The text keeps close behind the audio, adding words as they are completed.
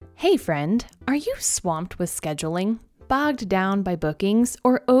Hey friend, are you swamped with scheduling, bogged down by bookings,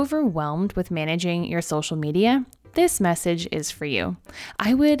 or overwhelmed with managing your social media? This message is for you.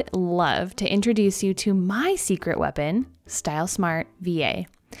 I would love to introduce you to my secret weapon, Style Smart VA.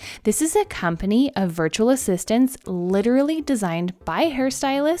 This is a company of virtual assistants literally designed by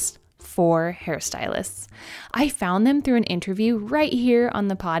hairstylists for hairstylists. I found them through an interview right here on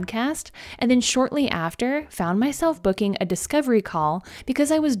the podcast, and then shortly after found myself booking a discovery call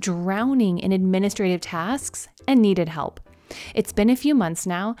because I was drowning in administrative tasks and needed help. It's been a few months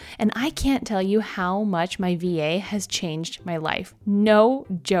now, and I can't tell you how much my VA has changed my life. No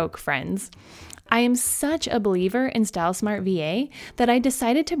joke, friends. I am such a believer in Style Smart VA that I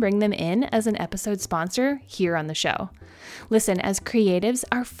decided to bring them in as an episode sponsor here on the show. Listen, as creatives,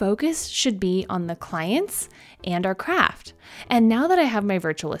 our focus should be on the clients and our craft. And now that I have my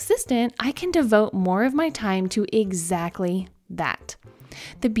virtual assistant, I can devote more of my time to exactly that.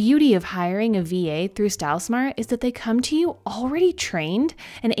 The beauty of hiring a VA through Style Smart is that they come to you already trained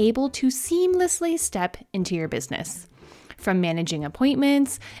and able to seamlessly step into your business. From managing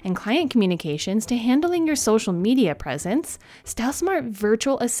appointments and client communications to handling your social media presence, Style Smart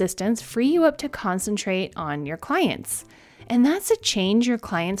virtual assistants free you up to concentrate on your clients. And that's a change your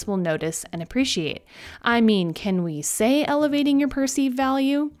clients will notice and appreciate. I mean, can we say elevating your perceived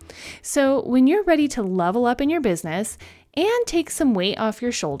value? So when you're ready to level up in your business and take some weight off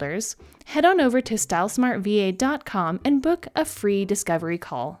your shoulders, head on over to stylesmartva.com and book a free discovery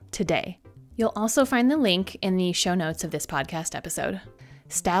call today. You'll also find the link in the show notes of this podcast episode.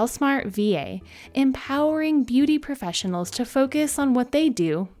 Style Smart VA, empowering beauty professionals to focus on what they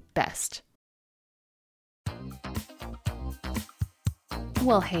do best.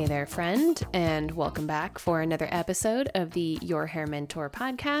 Well, hey there, friend, and welcome back for another episode of the Your Hair Mentor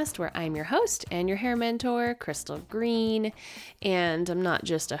podcast, where I'm your host and your hair mentor, Crystal Green. And I'm not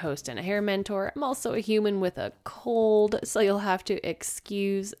just a host and a hair mentor, I'm also a human with a cold, so you'll have to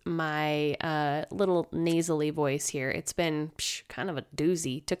excuse my little nasally voice here. It's been kind of a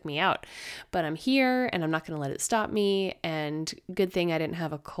doozy, took me out, but I'm here and I'm not going to let it stop me. And good thing I didn't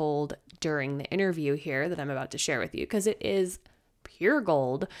have a cold during the interview here that I'm about to share with you, because it is pure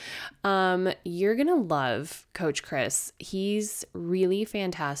gold. You're going to love Coach Chris. He's really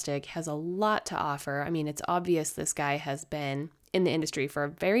fantastic, has a lot to offer. I mean, it's obvious this guy has been in the industry for a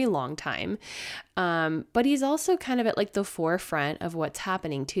very long time. But he's also kind of at like the forefront of what's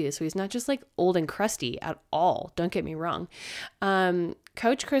happening too. So he's not just like old and crusty at all. Don't get me wrong.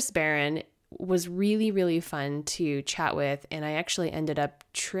 Coach Chris Baran was really, really fun to chat with. And I actually ended up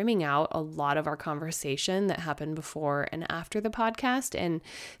trimming out a lot of our conversation that happened before and after the podcast. And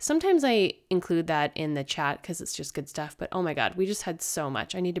sometimes I include that in the chat because it's just good stuff. But oh my God, we just had so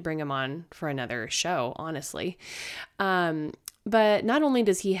much. I need to bring him on for another show, honestly. But not only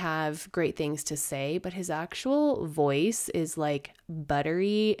does he have great things to say, but his actual voice is like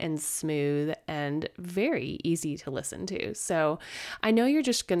buttery and smooth and very easy to listen to. So I know you're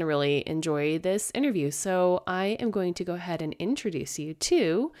just going to really enjoy this interview. So I am going to go ahead and introduce you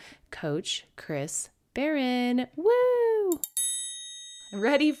to Coach Chris Baran. Woo!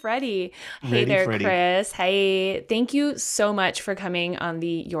 Ready, Freddie. Hey there, Freddie. Chris. Hey, thank you so much for coming on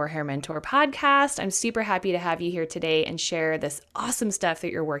the Your Hair Mentor podcast. I'm super happy to have you here today and share this awesome stuff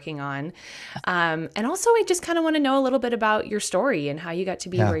that you're working on. And also, I just kind of want to know a little bit about your story and how you got to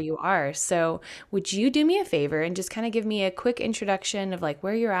be where you are. So would you do me a favor and just kind of give me a quick introduction of like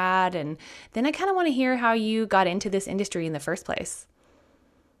where you're at? And then I kind of want to hear how you got into this industry in the first place.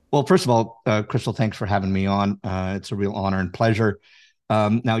 Well, first of all, Crystal, thanks for having me on. It's a real honor and pleasure.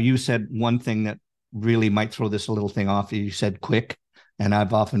 Now, you said one thing that really might throw this a little thing off. You said quick, and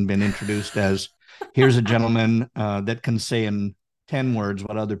I've often been introduced as, here's a gentleman that can say in 10 words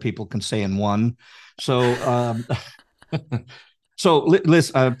what other people can say in one. So,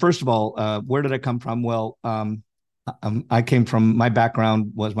 listen, first of all, where did I come from? Well, I came from, my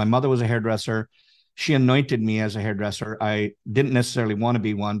background was my mother was a hairdresser. She anointed me as a hairdresser. I didn't necessarily want to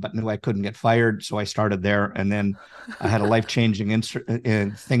be one, but knew I couldn't get fired. So I started there. And then I had a life-changing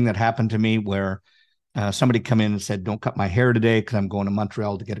thing that happened to me where somebody come in and said, don't cut my hair today because I'm going to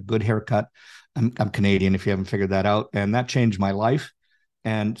Montreal to get a good haircut. I'm Canadian, if you haven't figured that out. And that changed my life.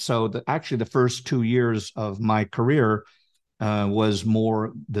 And so actually the first 2 years of my career was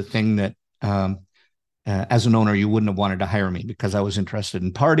more the thing that as an owner, you wouldn't have wanted to hire me because I was interested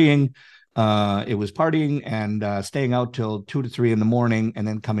in partying. It was partying and staying out till 2 to 3 in the morning and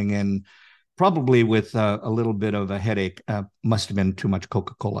then coming in probably with a little bit of a headache. Must have been too much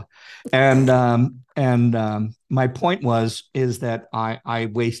Coca-Cola. And my point is that I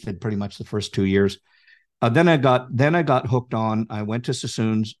wasted pretty much the first 2 years. Then I got hooked on. I went to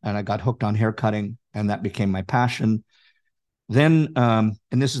Sassoon's and I got hooked on hair cutting, and that became my passion. Then, and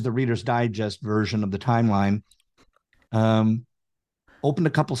this is the Reader's Digest version of the timeline. Um, Opened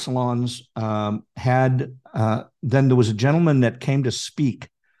a couple salons. Had Then there was a gentleman that came to speak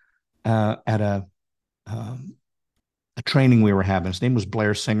at um, a training we were having. His name was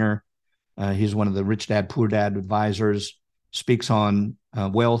Blair Singer. He's one of the Rich Dad Poor Dad advisors. Speaks on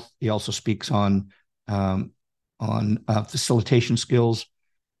wealth. He also speaks um, on facilitation skills,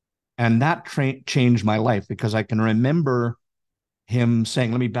 and that changed my life because I can remember him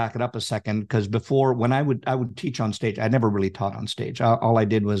saying, let me back it up a second, because before, when I would teach on stage, I never really taught on stage. All I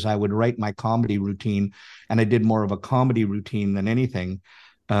did was I would write my comedy routine, and I did more of a comedy routine than anything.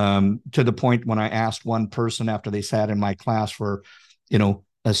 To the point when I asked one person after they sat in my class for,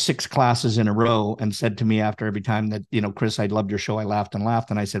 6 classes in a row, and said to me after every time that, Chris, I loved your show. I laughed and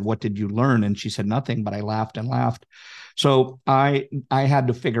laughed. And I said, what did you learn? And she said, nothing, but I laughed and laughed. So I had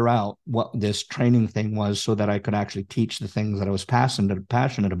to figure out what this training thing was so that I could actually teach the things that I was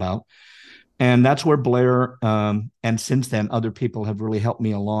passionate about. And that's where Blair, and since then, other people have really helped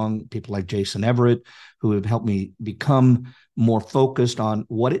me along. People like Jason Everett, who have helped me become more focused on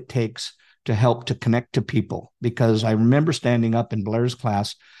what it takes to help to connect to people. Because I remember standing up in Blair's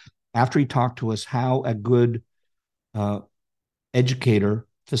class after he talked to us how a good uh, educator,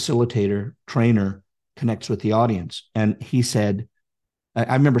 facilitator, trainer connects with the audience. And he said,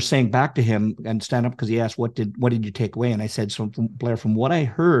 I remember saying back to him and stand up because he asked, what did you take away? And I said, so from Blair, from what I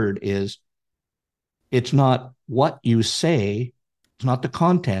heard is it's not what you say, it's not the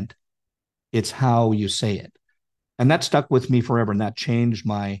content, it's how you say it. And that stuck with me forever. And that changed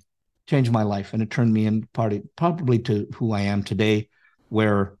my life. And it turned me in probably to who I am today,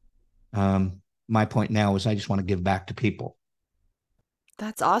 where my point now is I just want to give back to people.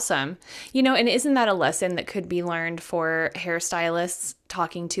 That's awesome. And isn't that a lesson that could be learned for hairstylists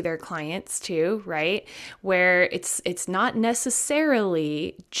talking to their clients too, right? Where it's not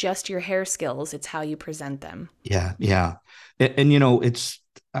necessarily just your hair skills, it's how you present them. Yeah, yeah. And it's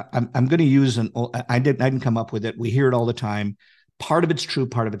I'm going to use I didn't come up with it. We hear it all the time. Part of it's true,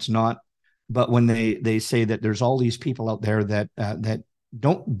 part of it's not. But when they say that there's all these people out there that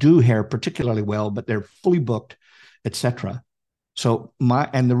don't do hair particularly well, but they're fully booked, etc. So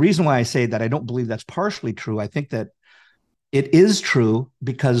the reason why I say that I don't believe that's partially true, I think that it is true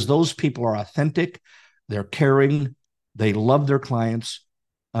because those people are authentic, they're caring, they love their clients.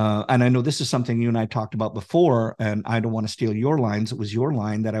 And I know this is something you and I talked about before, and I don't want to steal your lines. It was your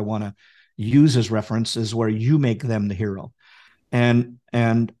line that I want to use as references where you make them the hero. And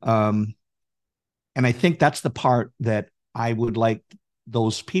I think that's the part that I would like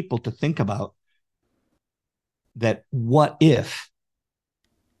those people to think about, that what if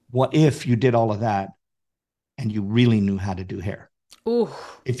you did all of that and you really knew how to do hair? Ooh.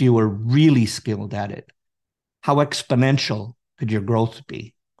 If you were really skilled at it, how exponential could your growth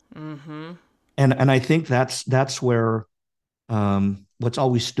be? Mm-hmm. And I think that's where what's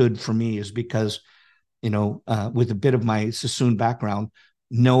always stood for me is because with a bit of my Sassoon background,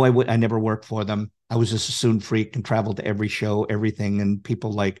 no, I never worked for them. I was a Sassoon freak and traveled to every show, everything. And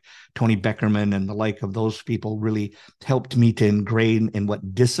people like Tony Beckerman and the like of those people really helped me to ingrain in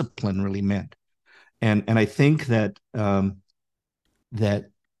what discipline really meant. And I think that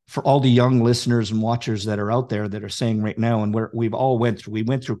for all the young listeners and watchers that are out there that are saying right now, and we went through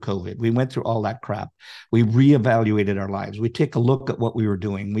COVID, we went through all that crap. We reevaluated our lives. We take a look at what we were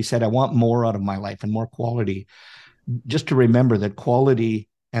doing. We said, I want more out of my life and more quality. Just to remember that quality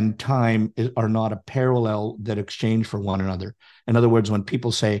and time are not a parallel that exchange for one another. In other words, when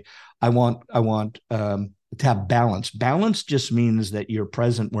people say, I want to have balance. Balance just means that you're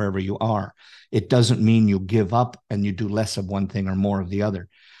present wherever you are. It doesn't mean you give up and you do less of one thing or more of the other.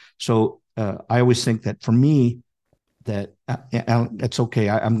 So I always think that for me, that it's okay.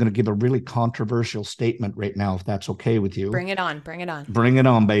 I'm going to give a really controversial statement right now, if that's okay with you. Bring it on. Bring it on. Bring it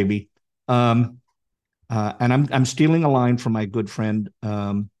on, baby. And I'm stealing a line from my good friend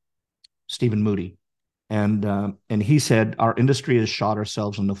Stephen Moody, and he said our industry has shot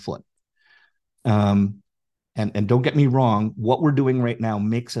ourselves in the foot. And don't get me wrong, what we're doing right now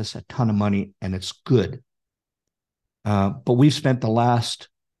makes us a ton of money, and it's good. But we've spent the last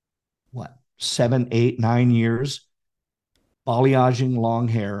 7, 8, 9 years balayaging long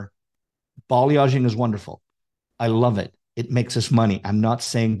hair. Balayaging is wonderful. I love it. It makes us money. I'm not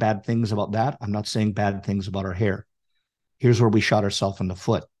saying bad things about that. I'm not saying bad things about our hair. Here's where we shot ourselves in the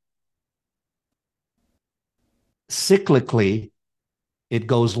foot. Cyclically, it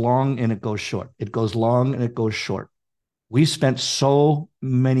goes long and it goes short. It goes long and it goes short. We spent so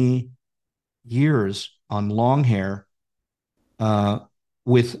many years on long hair uh,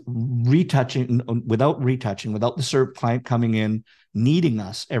 with retouching, without the CERP client coming in needing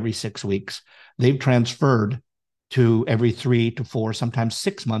us every 6 weeks. They've transferred to every 3 to 4, sometimes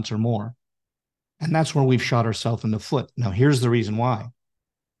 6 months or more. And that's where we've shot ourselves in the foot. Now, here's the reason why.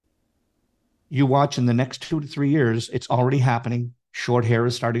 You watch in the next 2 to 3 years, it's already happening. Short hair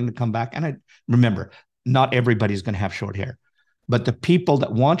is starting to come back. And remember, not everybody's going to have short hair, but the people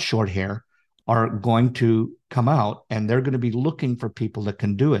that want short hair are going to come out and they're going to be looking for people that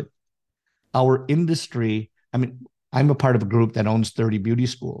can do it. Our industry, I mean, I'm a part of a group that owns 30 beauty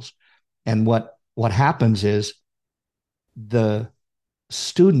schools. And what happens is the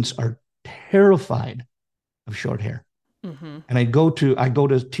students are terrified of short hair. Mm-hmm. And I go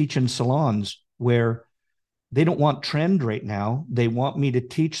to teach in salons where they don't want trend right now. They want me to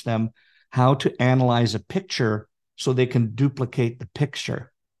teach them how to analyze a picture so they can duplicate the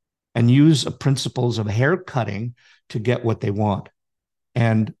picture and use principles of hair cutting to get what they want.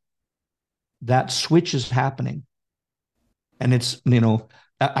 And that switch is happening. And it's,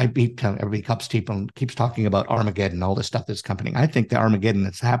 everybody keeps talking about Armageddon, all this stuff that's happening. I think the Armageddon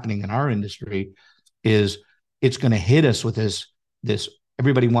that's happening in our industry is it's going to hit us with this.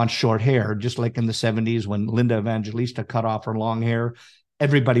 Everybody wants short hair, just like in the 70s when Linda Evangelista cut off her long hair.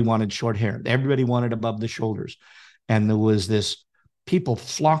 Everybody wanted short hair. Everybody wanted above the shoulders. And there was this people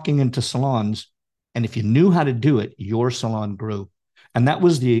flocking into salons. And if you knew how to do it, your salon grew. And that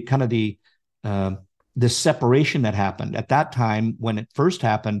was the kind of the separation that happened at that time. When it first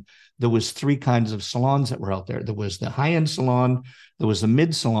happened, there was 3 kinds of salons that were out there. There was the high-end salon, there was the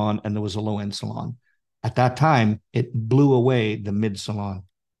mid salon, and there was a low-end salon. At that time, it blew away the mid salon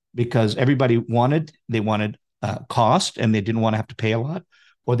because everybody wanted cost and they didn't want to have to pay a lot,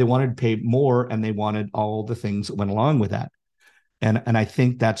 or they wanted to pay more and they wanted all the things that went along with that. And I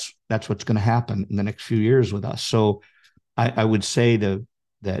think that's what's going to happen in the next few years with us. So I would say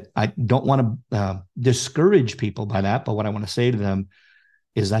that I don't want to discourage people by that, but what I want to say to them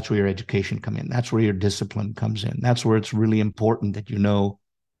is that's where your education comes in. That's where your discipline comes in. That's where it's really important that you know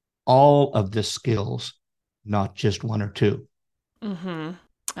all of the skills, not just one or two. Mm-hmm.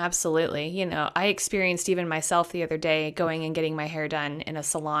 Absolutely. I experienced even myself the other day going and getting my hair done in a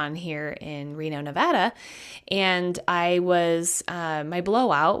salon here in Reno, Nevada. And my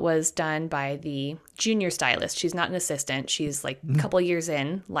blowout was done by the junior stylist. She's not an assistant. She's like a couple years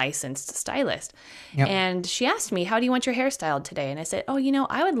in, licensed stylist. Yep. And she asked me, how do you want your hair styled today? And I said,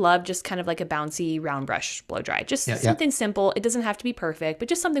 I would love just kind of like a bouncy round brush blow dry. Just something simple. It doesn't have to be perfect, but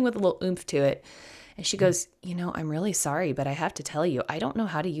just something with a little oomph to it. And she goes, I'm really sorry, but I have to tell you, I don't know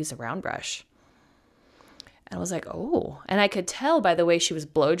how to use a round brush. And I was like, oh. And I could tell by the way she was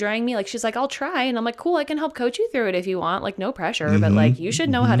blow drying me. Like, she's like, I'll try. And I'm like, cool, I can help coach you through it if you want. Like, no pressure. Mm-hmm. But like, you should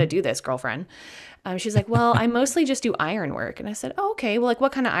know how to do this, girlfriend. She's like, well, I mostly just do iron work. And I said, oh, okay. Well, like,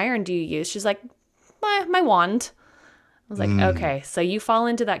 what kind of iron do you use? She's like, my wand. I was like, okay, so you fall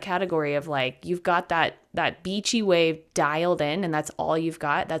into that category of like, you've got that beachy wave dialed in and that's all you've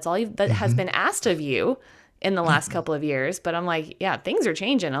got. That's all that has been asked of you in the last couple of years. But I'm like, yeah, things are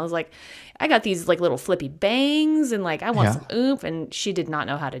changing. I was like, I got these like little flippy bangs and like, I want some oomph, and she did not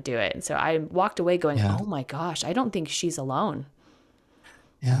know how to do it. And so I walked away going, oh my gosh, I don't think she's alone.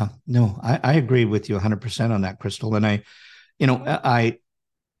 Yeah, no, I agree with you 100% on that, Crystal. And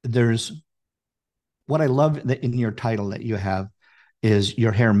there's, what I love that in your title that you have is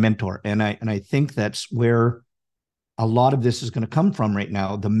your hair mentor. And I think that's where a lot of this is going to come from right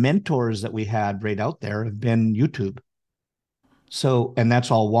now. The mentors that we had right out there have been YouTube. So, and that's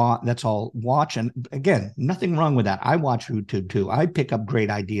all watch. And again, nothing wrong with that. I watch YouTube too. I pick up great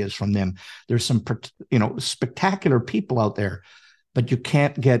ideas from them. There's some, spectacular people out there, but you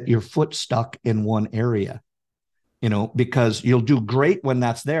can't get your foot stuck in one area. Because you'll do great when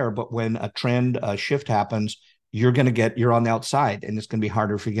that's there, but when a shift happens, you're on the outside and it's going to be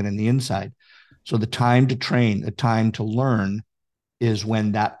harder for you to get in the inside. So the time to train, the time to learn is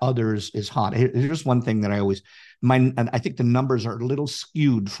when that others is hot. Here's one thing that and I think the numbers are a little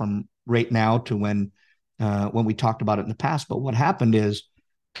skewed from right now to when we talked about it in the past. But what happened is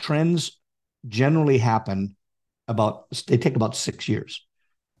trends generally happen they take about 6 years.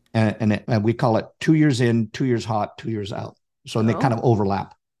 And we call it 2 years in, 2 years hot, 2 years out. So they kind of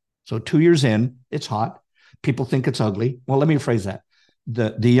overlap. So 2 years in, it's hot. People think it's ugly. Well, let me rephrase that.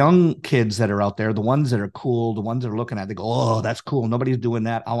 The young kids that are out there, the ones that are cool, the ones that are looking at it, they go, oh, that's cool. Nobody's doing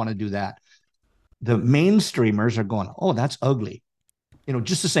that. I want to do that. The mainstreamers are going, oh, that's ugly.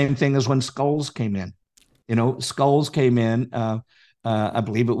 Just the same thing as when skulls came in. Skulls came in. I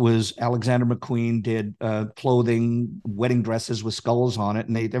believe it was Alexander McQueen did clothing, wedding dresses with skulls on it,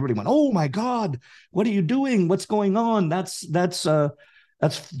 and everybody went, "Oh my God, what are you doing? What's going on? That's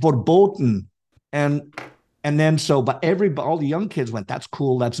verboten." And then but all the young kids went, "That's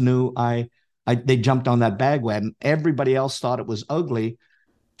cool, that's new." They jumped on that bandwagon. Everybody else thought it was ugly.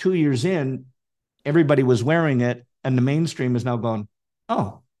 2 years in, everybody was wearing it, and the mainstream is now going,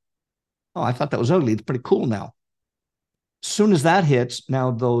 "Oh, I thought that was ugly. It's pretty cool now." Soon as that hits, now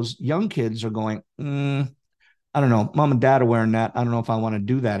those young kids are going, I don't know, mom and dad are wearing that. I don't know if I want to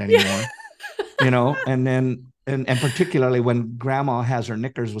do that Yeah. anymore, and then, and particularly when grandma has her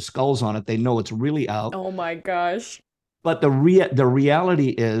knickers with skulls on it, they know it's really out. Oh my gosh. But the reality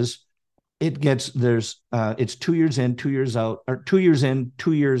is it's 2 years in, 2 years out, or 2 years in,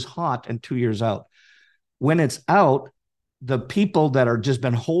 2 years hot, and 2 years out. When it's out, the people that are just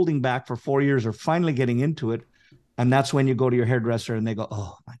been holding back for 4 years are finally getting into it. And that's when you go to your hairdresser and they go,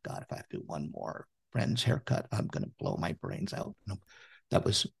 "Oh my God, if I have to do one more friend's haircut, I'm going to blow my brains out." No,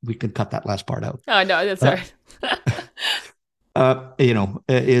 we could cut that last part out. Oh no, that's all right.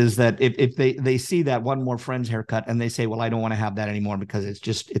 Is that if they see that one more friend's haircut and they say, "Well, I don't want to have that anymore because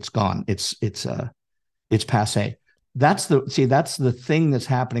it's gone. It's passe." That's the thing that's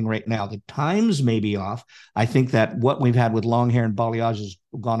happening right now. The times may be off. I think that what we've had with long hair and balayage has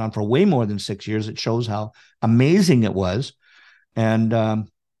gone on for way more than 6 years. It shows how amazing it was. And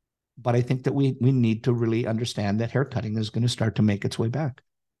but I think that we need to really understand that haircutting is going to start to make its way back.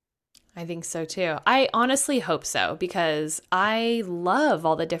 I think so too. I honestly hope so because I love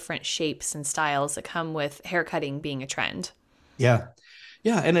all the different shapes and styles that come with haircutting being a trend. Yeah.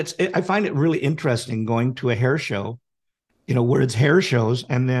 Yeah. And I find it really interesting going to a hair show, where it's hair shows.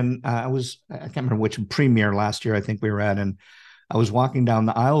 And then I can't remember which premiere last year I think we were at, and I was walking down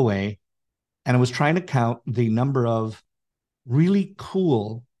the aisleway and I was trying to count the number of really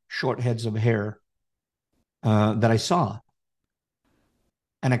cool short heads of hair that I saw.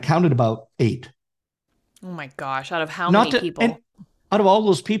 And I counted about 8. Oh my gosh, out of how Not many to, and people? out of all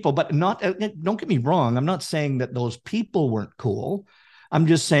those people, but don't get me wrong. I'm not saying that those people weren't cool. I'm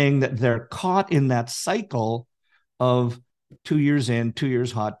just saying that they're caught in that cycle of 2 years in, 2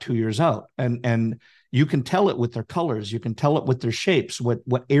 years hot, 2 years out. And you can tell it with their colors. You can tell it with their shapes,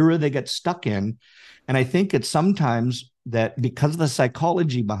 what era they get stuck in. And I think it's sometimes that because of the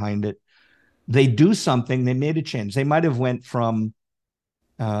psychology behind it, they do something, they made a change. They might have went from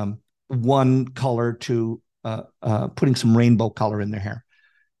one color to putting some rainbow color in their hair.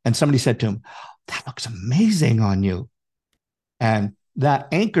 And somebody said to him, "That looks amazing on you." And that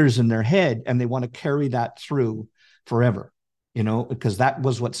anchors in their head and they want to carry that through forever, because that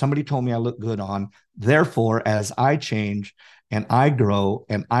was what somebody told me I look good on. Therefore, as I change and I grow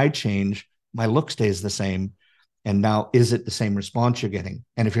and I change, my look stays the same. And now, is it the same response you're getting?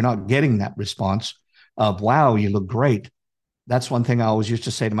 And if you're not getting that response of, "Wow, you look great," that's one thing I always used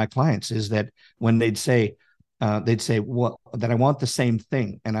to say to my clients is that when they'd say, "Well, that I want the same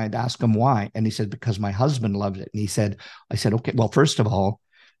thing." And I'd ask them why. And he said, "Because my husband loves it." And I said, "Okay, well, first of all,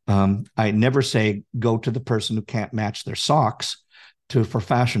 I never say go to the person who can't match their socks for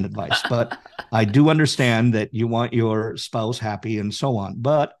fashion advice, but I do understand that you want your spouse happy and so on.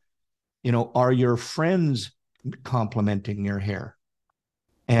 But, are your friends complimenting your hair?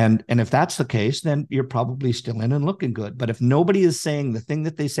 And if that's the case, then you're probably still in and looking good. But if nobody is saying the thing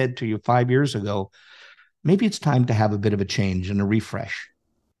that they said to you 5 years ago, maybe it's time to have a bit of a change and a refresh."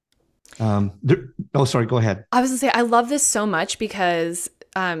 Sorry, go ahead. I was gonna say, I love this so much because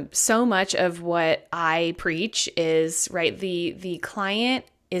so much of what I preach is right. The client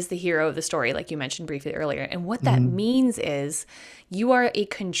is the hero of the story, like you mentioned briefly earlier. And what that means is you are a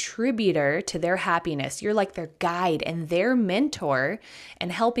contributor to their happiness. You're like their guide and their mentor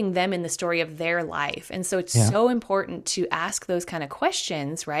and helping them in the story of their life. And so it's so important to ask those kind of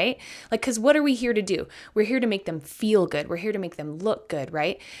questions, right? Like, because what are we here to do? We're here to make them feel good. We're here to make them look good,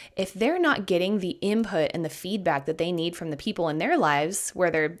 right? If they're not getting the input and the feedback that they need from the people in their lives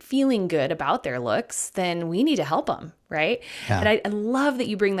where they're feeling good about their looks, then we need to help them, right? Yeah. And I love that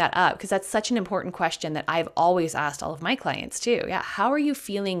you bring that up because that's such an important question that I've always asked all of my clients too. Yeah. How are you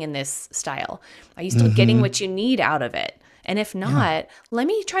feeling in this style? Are you still getting what you need out of it? And if not, let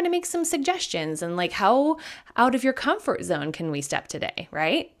me try to make some suggestions and like how out of your comfort zone can we step today,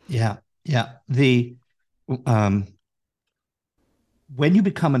 right? Yeah. Yeah. When you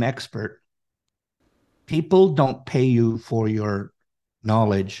become an expert, people don't pay you for your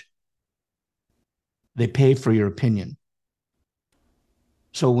knowledge. They pay for your opinion.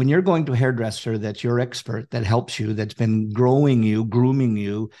 So when you're going to a hairdresser that's your expert, that helps you, that's been growing you, grooming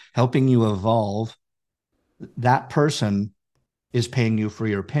you, helping you evolve, that person is paying you for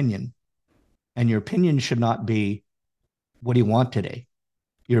your opinion. And your opinion should not be, what do you want today?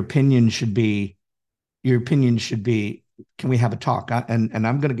 Your opinion should be, your opinion should be, can we have a talk? And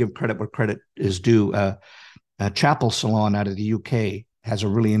I'm going to give credit where credit is due. A chapel salon out of the UK has a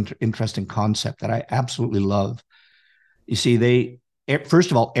really interesting concept that I absolutely love. You see,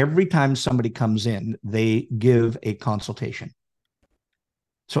 first of all, every time somebody comes in, they give a consultation.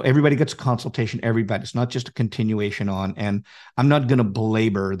 So everybody gets a consultation, everybody. It's not just a continuation on. And I'm not going to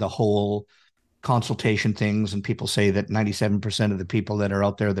belabor the whole consultation things, and people say that 97% of the people that are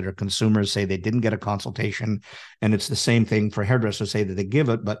out there that are consumers say they didn't get a consultation, and it's the same thing for hairdressers say that they give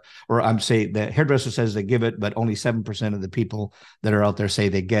it, but or I'm saying the hairdresser says they give it, but only 7% of the people that are out there say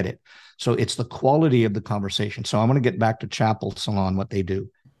they get it. So it's the quality of the conversation. So I want to get back to Chapel Salon. What they do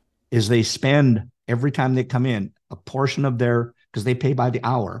is they spend, every time they come in, a portion of their, because they pay by the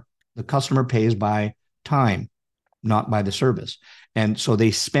hour, the customer pays by time, not by the service. And so they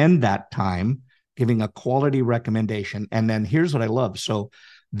spend that time giving a quality recommendation. And then here's what I love. So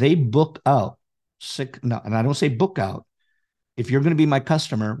they book out no, and I don't say book out. If you're going to be my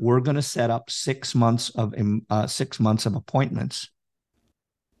customer, we're going to set up 6 months of 6 months of appointments.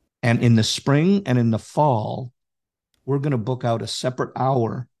 And in the spring and in the fall, we're going to book out a separate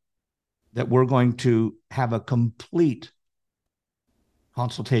hour that we're going to have a complete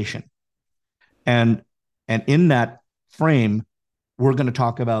consultation. And in that frame, we're going to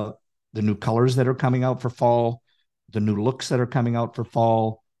talk about the new colors that are coming out for fall, the new looks that are coming out for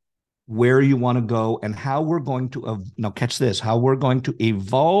fall, where you want to go, and how we're going to, now catch this, how we're going to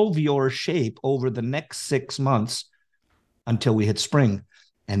evolve your shape over the next 6 months until we hit spring.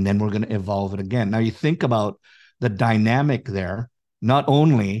 And then we're going to evolve it again. Now you think about the dynamic there, not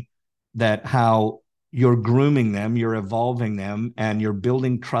only that how you're grooming them, you're evolving them, and you're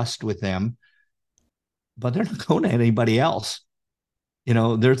building trust with them, but they're not going to anybody else. You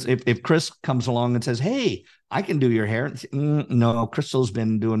know, there's if Chris comes along and says, "Hey, I can do your hair," no, Crystal's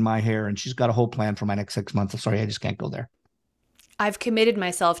been doing my hair, and she's got a whole plan for my next 6 months. Sorry, I just can't go there. I've committed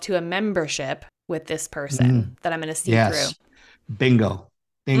myself to a membership with this person that I'm going to see yes. through. Bingo.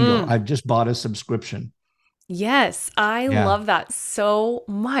 I've just bought a subscription. Yes, I love that so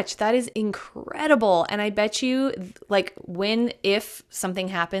much. That is incredible. And I bet you, like, if something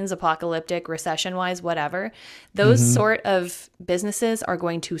happens, apocalyptic, recession-wise, whatever, those sort of businesses are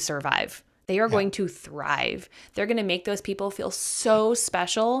going to survive. They are going to thrive. They're going to make those people feel so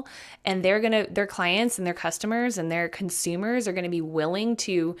special, and their clients and their customers and their consumers are going to be willing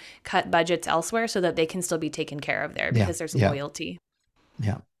to cut budgets elsewhere so that they can still be taken care of there because there's loyalty.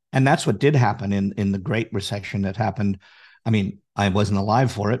 Yeah. And that's what did happen in the Great Recession that happened. I mean, I wasn't alive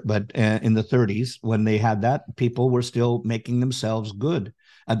for it, but in the 30s, when they had that, people were still making themselves good.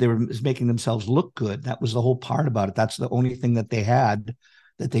 They were making themselves look good. That was the whole part about it. That's the only thing that they had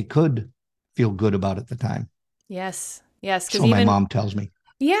that they could feel good about at the time. Yes. Yes. So my mom tells me.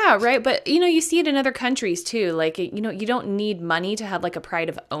 Yeah, right. But, you see it in other countries too. Like, you don't need money to have like a pride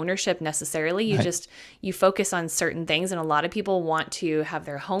of ownership necessarily. You you focus on certain things. And a lot of people want to have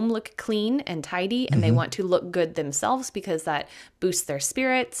their home look clean and tidy, and they want to look good themselves because that boosts their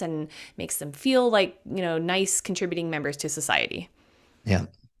spirits and makes them feel like, nice contributing members to society. Yeah.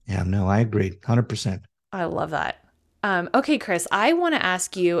 Yeah. No, I agree. 100%. I love that. Okay, Chris, I want to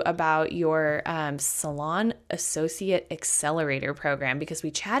ask you about your Salon Associate Accelerator program because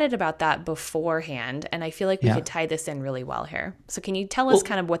we chatted about that beforehand, and I feel like we could tie this in really well here. So can you tell us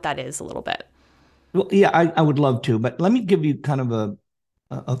kind of what that is a little bit? Well, yeah, I would love to, but let me give you kind of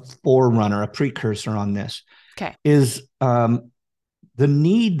a forerunner, a precursor on this. Okay. Is the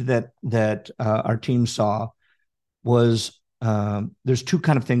need that our team saw was there's two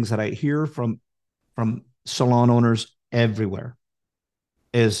kind of things that I hear from salon owners everywhere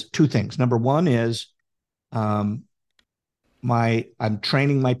is two things. Number one is I'm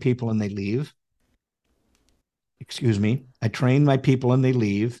training my people and they leave. Excuse me. I train my people and they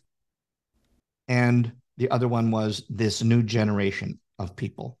leave. And the other one was this new generation of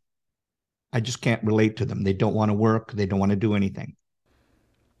people. I just can't relate to them. They don't want to work. They don't want to do anything.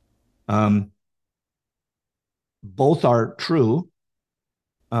 Both are true.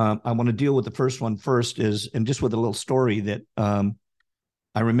 I want to deal with the first one first and just with a little story that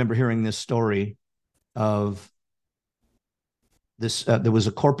I remember hearing this story of this. There was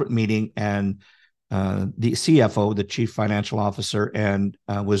a corporate meeting and the CFO, the chief financial officer, and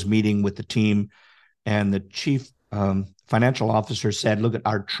was meeting with the team. And the chief financial officer said, look, at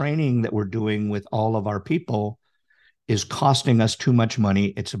our training that we're doing with all of our people is costing us too much money.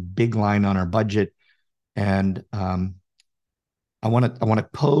 It's a big line on our budget. And I want to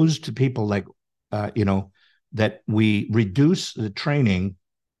pose to people like, that we reduce the training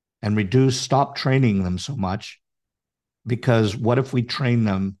and stop training them so much, because what if we train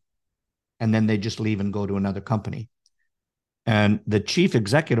them and then they just leave and go to another company? And the chief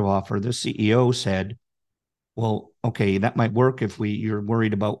executive officer, the CEO, said, well, okay, that might work if you're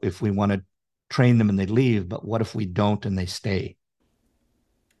worried about if we want to train them and they leave, but what if we don't and they stay?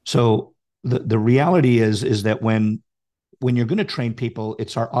 So the reality is that when you're going to train people,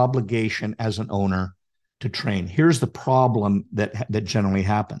 it's our obligation as an owner to train. Here's the problem that generally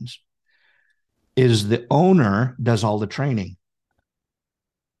happens is the owner does all the training.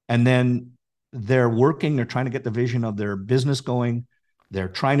 And then they're trying to get the vision of their business going. They're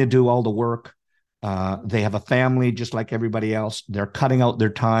trying to do all the work. They have a family just like everybody else. They're cutting out their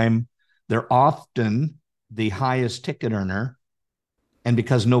time. They're often the highest ticket earner. And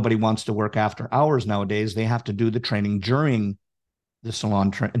because nobody wants to work after hours nowadays, they have to do the training during the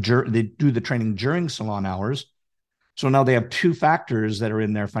salon. They do the training during salon hours. So now they have two factors that are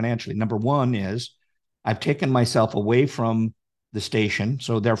in there financially. Number one is I've taken myself away from the station,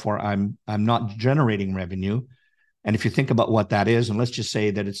 so therefore I'm not generating revenue. And if you think about what that is, and let's just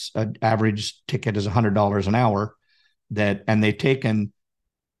say that it's an average ticket is $100 an hour, and they've taken,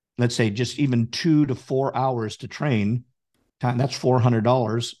 let's say, just even 2 to 4 hours to train, that's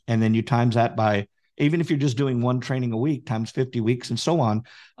 $400. And then you times that by, even if you're just doing one training a week, times 50 weeks and so on.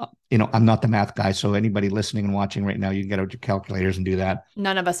 I'm not the math guy, so anybody listening and watching right now, you can get out your calculators and do that.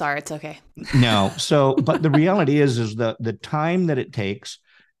 None of us are. It's okay. No. So, but the reality is the time that it takes,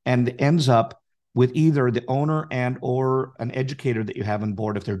 and it ends up with either the owner and or an educator that you have on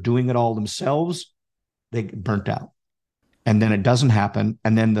board. If they're doing it all themselves, they get burnt out. And then it doesn't happen.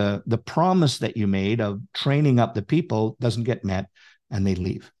 And then the promise that you made of training up the people doesn't get met, and they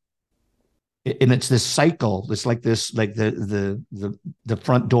leave. And it's this cycle. It's like this, like the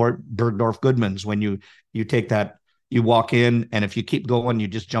front door, Bergdorf Goodmans. When you take that, you walk in, and if you keep going, you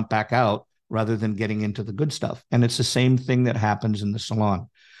just jump back out rather than getting into the good stuff. And it's the same thing that happens in the salon.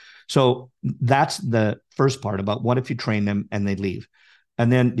 So that's the first part about what if you train them and they leave.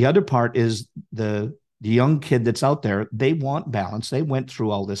 And then the other part is the young kid that's out there. They want balance. They went through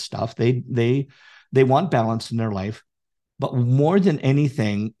all this stuff. They want balance in their life. But more than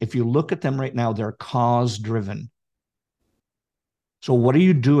anything, if you look at them right now, they're cause driven. So what are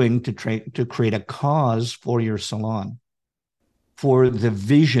you doing to create a cause for your salon, for the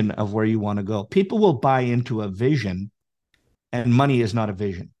vision of where you want to go? People will buy into a vision, and money is not a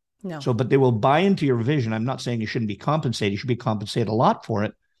vision. No. So, but they will buy into your vision. I'm not saying you shouldn't be compensated. You should be compensated a lot for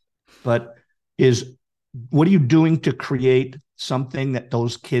it. But what are you doing to create something that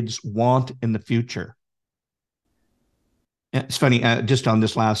those kids want in the future? It's funny, just on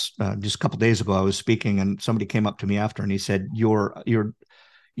this just a couple of days ago, I was speaking, and somebody came up to me after, and he said, your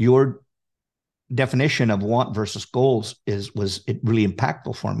definition of want versus goals was really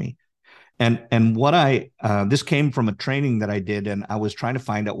impactful for me. And what this came from a training that I did, and I was trying to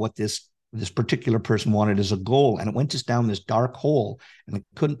find out what this particular person wanted as a goal, and it went just down this dark hole, and I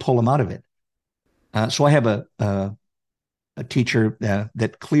couldn't pull them out of it. So I have a teacher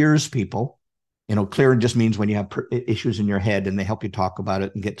that clears people. Clearing just means when you have issues in your head, and they help you talk about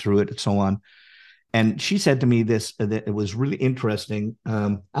it and get through it and so on. And she said to me this, that it was really interesting.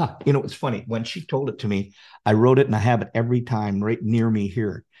 It's funny. When she told it to me, I wrote it, and I have it every time right near me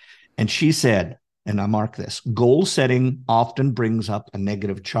here. And she said, and I mark this, goal setting often brings up a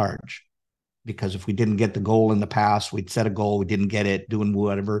negative charge, because if we didn't get the goal in the past, we'd set a goal, we didn't get it, doing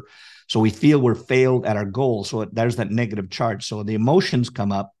whatever. So we feel we're failed at our goal. So there's that negative charge. So the emotions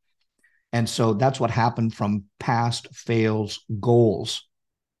come up. And so that's what happened from past fails goals.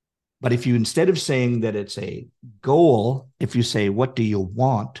 But if you, instead of saying that it's a goal, if you say, what do you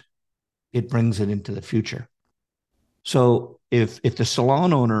want? It brings it into the future. So if the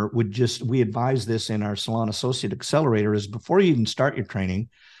salon owner would we advise this in our Salon Associate Accelerator, is before you even start your training,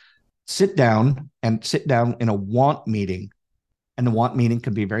 sit down in a want meeting. And the want meeting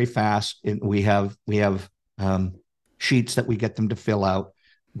can be very fast. We have sheets that we get them to fill out,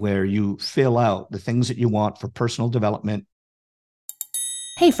 where you fill out the things that you want for personal development.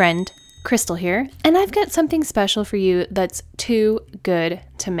 Hey friend, Crystal here, and I've got something special for you that's too good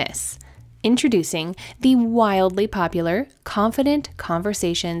to miss. Introducing the wildly popular Confident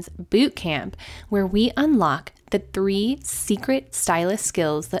Conversations Bootcamp, where we unlock the 3 secret stylist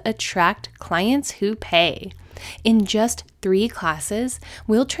skills that attract clients who pay. In just 3 classes,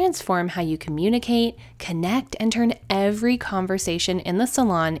 we'll transform how you communicate, connect, and turn every conversation in the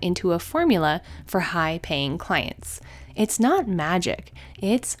salon into a formula for high-paying clients. It's not magic,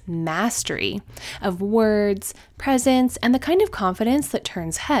 it's mastery of words, presence, and the kind of confidence that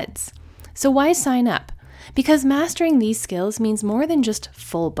turns heads. So why sign up? Because mastering these skills means more than just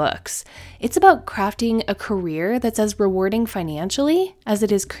full books. It's about crafting a career that's as rewarding financially as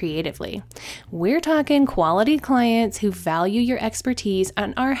it is creatively. We're talking quality clients who value your expertise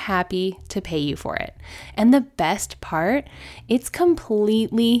and are happy to pay you for it. And the best part, it's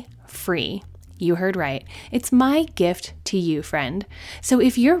completely free. You heard right. It's my gift to you, friend. So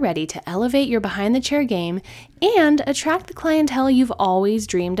if you're ready to elevate your behind the chair game and attract the clientele you've always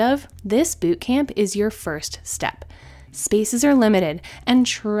dreamed of, this bootcamp is your first step. Spaces are limited, and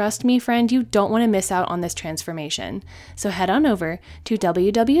trust me, friend, you don't want to miss out on this transformation. So head on over to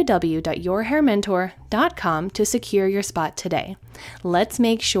www.yourhairmentor.com to secure your spot today. Let's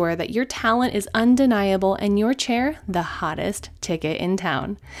make sure that your talent is undeniable and your chair the hottest ticket in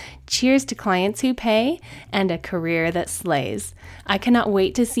town. Cheers to clients who pay and a career that slays. I cannot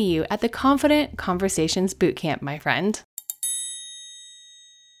wait to see you at the Confident Conversations Bootcamp, my friend.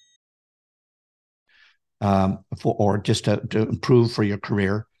 Or just to improve for your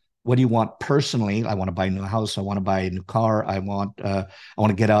career. What do you want personally? I want to buy a new house. I want to buy a new car. I want to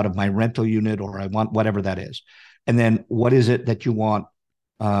get out of my rental unit, or I want whatever that is. And then what is it that you want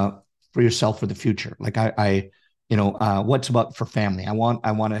for yourself for the future? Like what's about for family? I want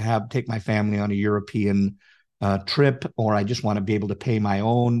to take my family on a European trip, or I just want to be able to pay my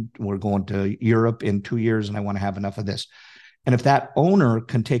own. We're going to Europe in 2 years, and I want to have enough of this. And if that owner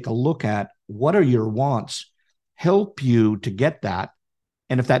can take a look at what are your wants, help you to get that.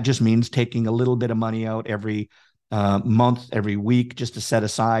 And if that just means taking a little bit of money out every month, every week, just to set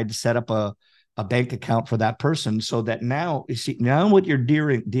aside, set up a bank account for that person, so that now, you see, now what you're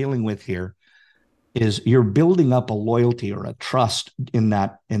dealing with here is you're building up a loyalty or a trust in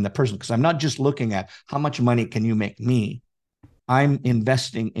the person. Because I'm not just looking at how much money can you make me, I'm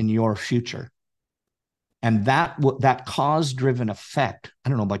investing in your future. And that cause-driven effect, I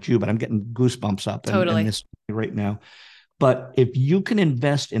don't know about you, but I'm getting goosebumps up in this right now. But if you can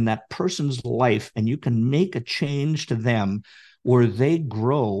invest in that person's life and you can make a change to them where they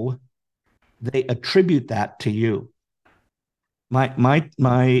grow, they attribute that to you. I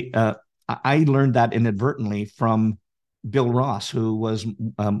learned that inadvertently from Bill Ross, who was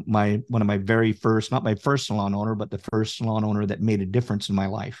one of my very first, not my first salon owner, but the first salon owner that made a difference in my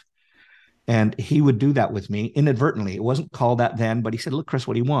life. And he would do that with me inadvertently. It wasn't called that then, but he said, "Look, Chris,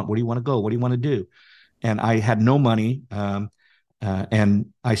 what do you want? Where do you want to go? What do you want to do?" And I had no money. And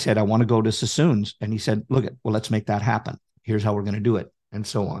I said, "I want to go to Sassoon's." And he said, "Look, well, let's make that happen. Here's how we're going to do it." And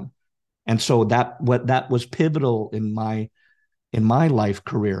so on. And so that was pivotal in my life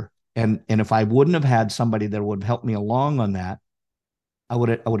career. And if I wouldn't have had somebody that would have helped me along on that, I'm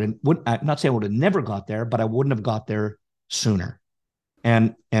not saying I would have never got there, but I wouldn't have got there sooner.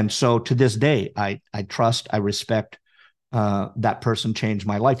 And so to this day, I trust, I respect that person changed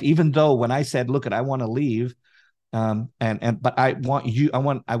my life. Even though when I said, "Look, I want to leave," but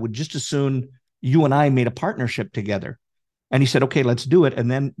I would just as soon you and I made a partnership together. And he said, "Okay, let's do it."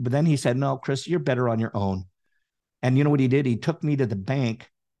 But then he said, "No, Chris, you're better on your own." And you know what he did? He took me to the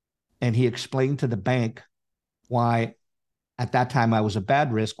bank and he explained to the bank why at that time I was a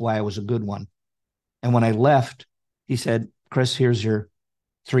bad risk, why I was a good one. And when I left, he said, "Chris, here's your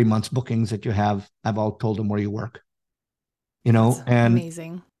 3 months bookings that you have. I've all told him where you work." That's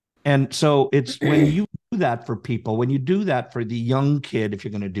amazing. And so it's when you do that for people, when you do that for the young kid, if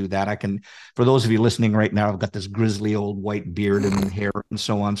you're going to do that, for those of you listening right now, I've got this grizzly old white beard and hair and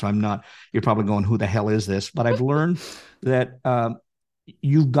so on. So you're probably going, "Who the hell is this?" But I've learned that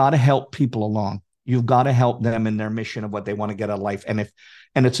you've got to help people along. You've got to help them in their mission of what they want to get out of life.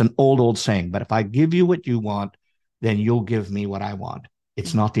 And it's an old saying, but if I give you what you want, then you'll give me what I want.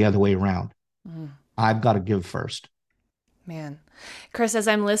 It's not the other way around. I've got to give first. Man. Chris, as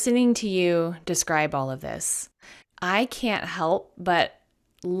I'm listening to you describe all of this, I can't help but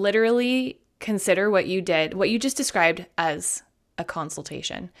literally consider what you just described as a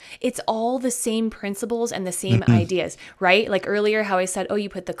consultation. It's all the same principles and the same ideas, right? Like earlier how I said, you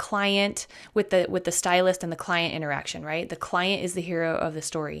put the client with the stylist and the client interaction, right? The client is the hero of the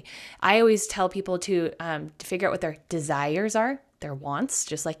story. I always tell people to figure out what their desires are, their wants,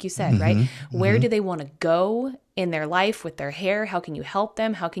 just like you said, right? Where do they want to go in their life with their hair? How can you help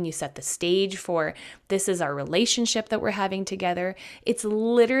them? How can you set the stage for this is our relationship that we're having together? It's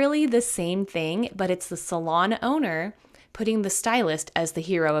literally the same thing, but it's the salon owner putting the stylist as the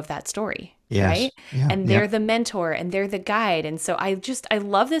hero of that story, right? Yeah, and they're the mentor and they're the guide. And so I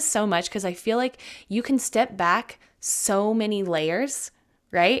love this so much because I feel like you can step back so many layers,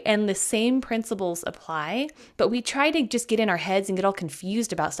 right? And the same principles apply, but we try to just get in our heads and get all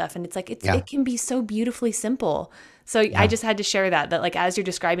confused about stuff. And it's like, it can be so beautifully simple. So I Yeah. just had to share that like as you're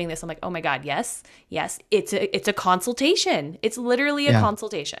describing this, I'm like, oh my God, yes, it's a consultation. It's literally a Yeah.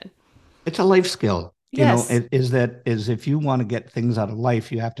 consultation. It's a life skill. Yes. Is if you want to get things out of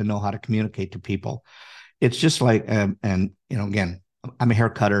life, you have to know how to communicate to people. It's just like, and again, I'm a hair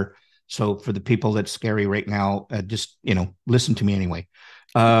cutter. So for the people that's scary right now, just, listen to me anyway.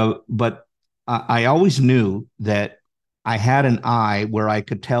 But I always knew that I had an eye where I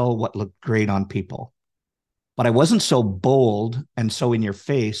could tell what looked great on people, but I wasn't so bold and so in your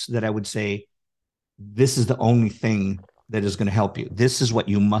face that I would say, this is the only thing that is going to help you. This is what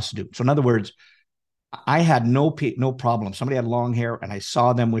you must do. So in other words, I had no problem. Somebody had long hair and I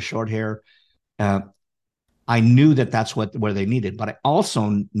saw them with short hair. Uh, I knew that that's where they needed, but I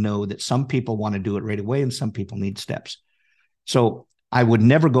also know that some people want to do it right away and some people need steps. So I would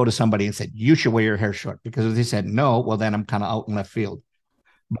never go to somebody and say, you should wear your hair short, because if they said no, well, then I'm kind of out in left field.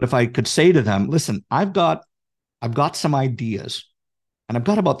 But if I could say to them, listen, I've got some ideas, and I've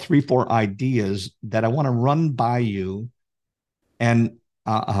got about 3, 4 ideas that I want to run by you, and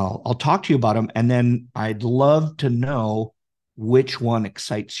I'll talk to you about them. And then I'd love to know which one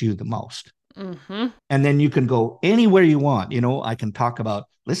excites you the most. Mm-hmm. And then you can go anywhere you want. I can talk about,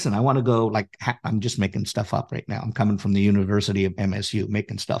 listen, I want to go, like, I'm just making stuff up right now. I'm coming from the University of MSU,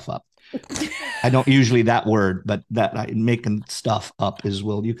 making stuff up. I don't usually that word, but that making stuff up is,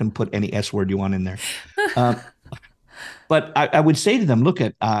 well, you can put any S word you want in there. But I would say to them, look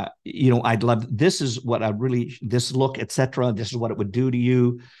at, I'd love, this is what I really, this look, etc. This is what it would do to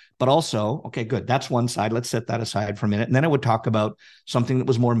you. But also, okay, good. That's one side. Let's set that aside for a minute. And then I would talk about something that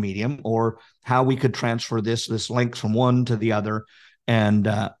was more medium, or how we could transfer this length from one to the other. And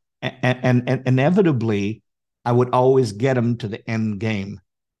inevitably, I would always get them to the end game,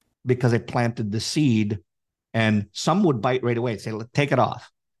 because I planted the seed, and some would bite right away and say, take it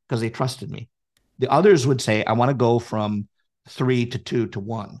off, because they trusted me. The others would say, I want to go from 3 to 2 to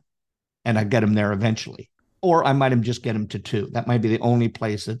 1, and I get them there eventually. Or I might have just get them to 2. That might be the only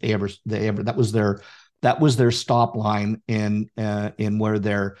place that they ever that was their stop line in where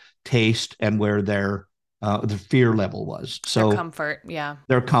their taste and where their the fear level was. Their So comfort. Yeah.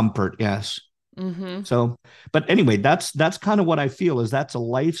 their comfort, yes. Mm-hmm. So, but anyway, that's kind of what I feel is that's a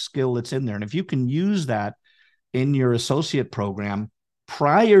life skill that's in there, and if you can use that in your associate program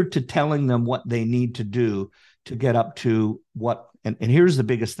prior to telling them what they need to do to get up to what, and here's the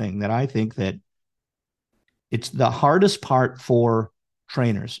biggest thing that I think that it's the hardest part for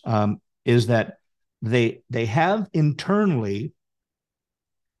trainers, is that they have internally,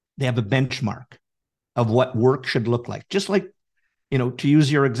 they have a benchmark of what work should look like. Just like, to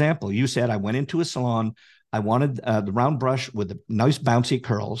use your example, you said, I went into a salon, I wanted the round brush with the nice bouncy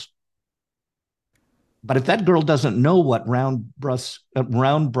curls. But if that girl doesn't know what round brush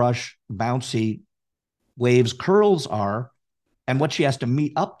bouncy waves curls are, and what she has to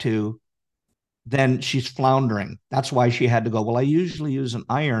meet up to, then she's floundering. That's why she had to go, well, I usually use an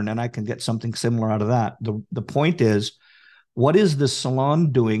iron and I can get something similar out of that. The point is, what is the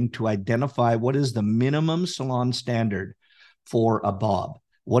salon doing to identify what is the minimum salon standard for a bob?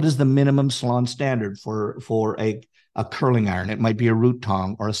 What is the minimum salon standard for a curling iron? It might be a root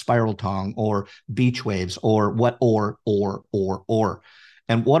tong or a spiral tong or beach waves or what, or.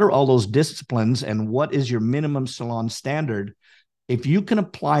 And what are all those disciplines, and what is your minimum salon standard? If you can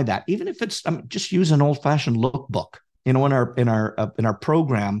apply that, even if it's just use an old-fashioned lookbook, in our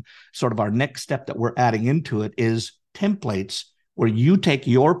program, sort of our next step that we're adding into it is templates, where you take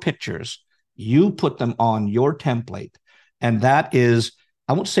your pictures, you put them on your template, and that is,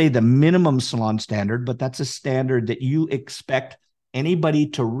 I won't say the minimum salon standard, but that's a standard that you expect anybody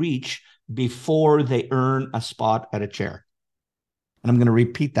to reach before they earn a spot at a chair. And I'm going to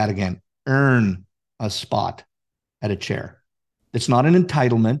repeat that again: earn a spot at a chair. It's not an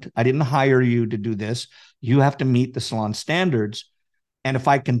entitlement. I didn't hire you to do this. You have to meet the salon standards. And if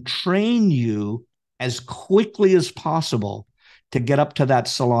I can train you as quickly as possible to get up to that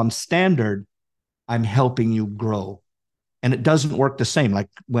salon standard, I'm helping you grow. And it doesn't work the same. Like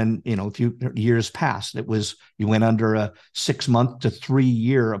when, a few years past, it was, you went under a 6-month to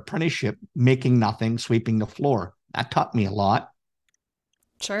 3-year apprenticeship, making nothing, sweeping the floor. That taught me a lot.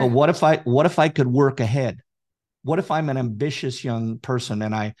 Sure. But what if I could work ahead? What if I'm an ambitious young person,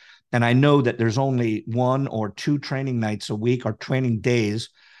 and I know that there's only 1 or 2 training nights a week, or training days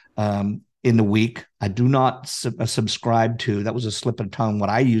in the week? I do not subscribe to, that was a slip of the tongue, what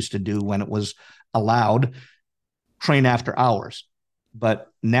I used to do when it was allowed, train after hours.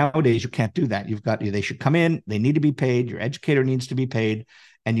 But nowadays you can't do that. They should come in, they need to be paid, your educator needs to be paid,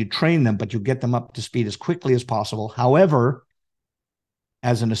 and you train them, but you get them up to speed as quickly as possible. However,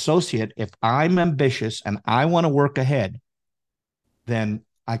 as an associate, if I'm ambitious and I want to work ahead, then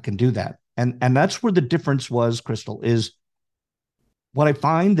I can do that. And that's where the difference was, Crystal, is what I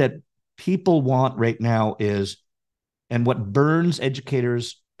find that people want right now is, and what burns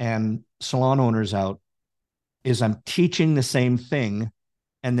educators and salon owners out is I'm teaching the same thing.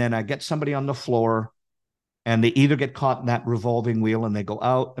 And then I get somebody on the floor and they either get caught in that revolving wheel and they go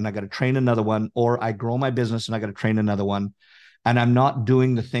out and I got to train another one, or I grow my business and I got to train another one. And I'm not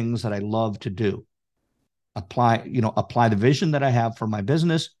doing the things that I love to do. Apply the vision that I have for my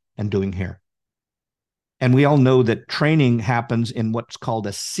business and doing here. And we all know that training happens in what's called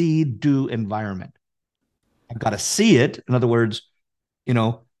a see do environment. I've got to see it. In other words, you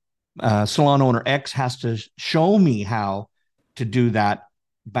know, salon owner X has to show me how to do that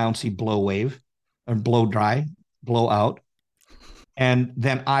bouncy blow wave or blow dry, blow out. And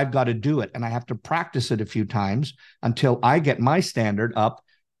then I've got to do it. And I have to practice it a few times until I get my standard up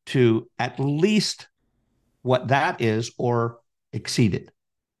to at least what that is or exceed it.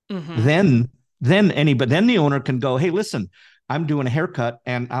 Mm-hmm. Then the owner can go, hey, listen, I'm doing a haircut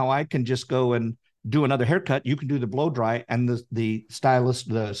and now I can just go and do another haircut. You can do the blow dry, and the stylist,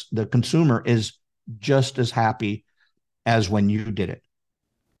 the consumer is just as happy as when you did it.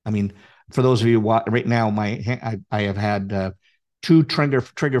 I mean, for those of you right now, I have had two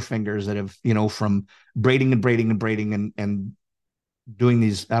trigger fingers that have, from braiding and doing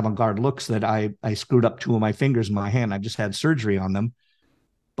these avant-garde looks, that I screwed up two of my fingers in my hand. I've just had surgery on them.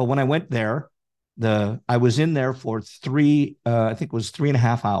 But when I went there, I was in there for I think it was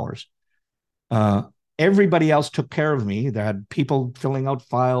 3.5 hours. Uh, Everybody else took care of me. There had people filling out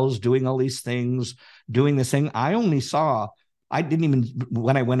files, doing all these things, doing this thing. I didn't even,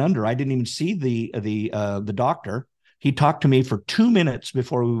 when I went under, I didn't even see the doctor. He talked to me for 2 minutes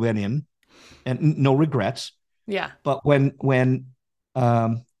before we went in, and no regrets. Yeah. But when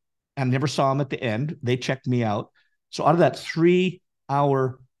I never saw him at the end, they checked me out. So out of that 3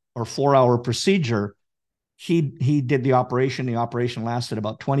 hour or 4 hour procedure, he did the operation. The operation lasted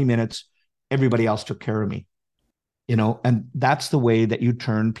about 20 minutes. Everybody else took care of me, and that's the way that you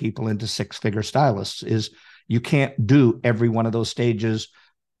turn people into six-figure stylists. Is you can't do every one of those stages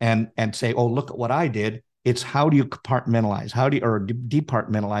and say, oh, look at what I did. It's how do you compartmentalize? How do you, or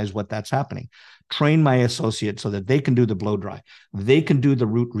departmentalize what that's happening? Train my associates so that they can do the blow dry. They can do the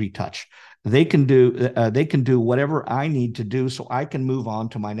root retouch. They can do whatever I need to do so I can move on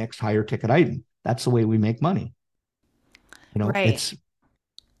to my next higher ticket item. That's the way we make money. Right. It's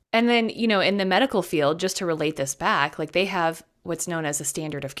And then, in the medical field, just to relate this back, like they have what's known as a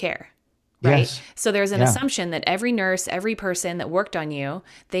standard of care, right? yes, So there's an yeah, assumption that every nurse, every person that worked on you,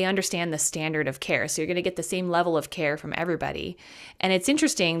 they understand the standard of care. So you're going to get the same level of care from everybody. And it's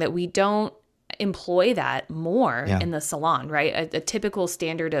interesting that we don't employ that more yeah, in the salon, right? A typical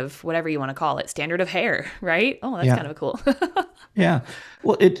standard of whatever you want to call it, standard of hair, right? Oh, that's yeah, kind of cool. yeah.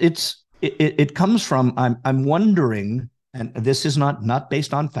 Well, it comes from, I'm wondering, and this is not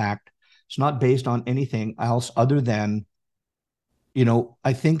based on fact. It's not based on anything else other than,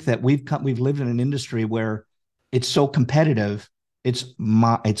 I think that we've lived in an industry where it's so competitive. It's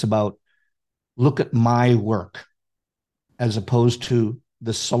about, look at my work as opposed to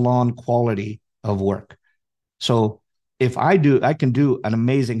the salon quality of work. So if I can do an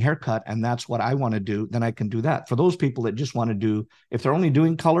amazing haircut and that's what I want to do, then I can do that. For those people that just want to do, if they're only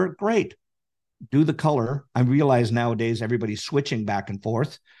doing color, great, do the color. I realize nowadays everybody's switching back and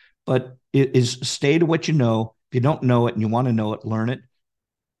forth, but it is, stay to what you know. If you don't know it and you want to know it, learn it.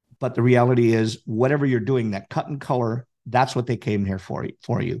 But the reality is, whatever you're doing, that cut and color, that's what they came here for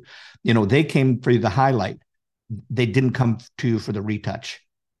you. They came for the highlight. They didn't come to you for the retouch.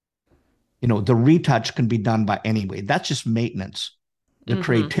 The retouch can be done by anyway. That's just maintenance. The Mm-hmm.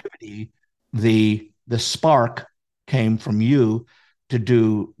 creativity, the spark came from you to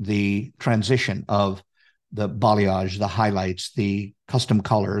do the transition of the balayage, the highlights, the custom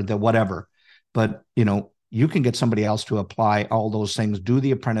color, the whatever. But you can get somebody else to apply all those things, do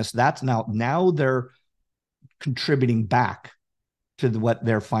the apprentice. That's now they're contributing back to what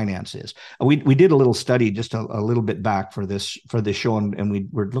their finance is. We did a little study just a little bit back for this show, and we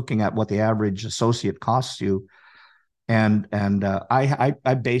were looking at what the average associate costs you, and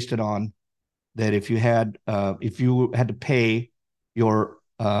I based it on that if you had to pay your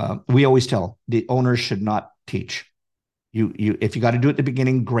we always tell the owners should not teach. You if you got to do it at the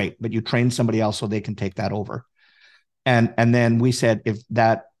beginning, great, but you train somebody else so they can take that over. And then we said, if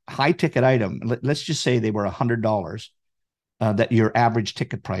that high ticket item, let's just say they were $100, that your average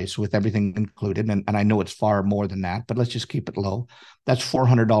ticket price with everything included, and I know it's far more than that, but let's just keep it low. That's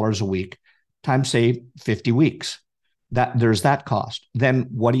 $400 a week times, say, 50 weeks. that there's that cost. Then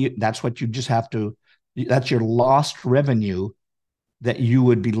that's what you just have to, that's your lost revenue that you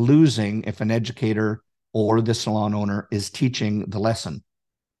would be losing if an educator or the salon owner is teaching the lesson.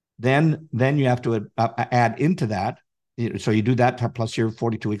 Then you have to add into that. So you do that plus your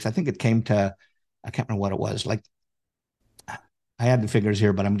 42 weeks. I think it came to, I can't remember what it was. Like, I had the figures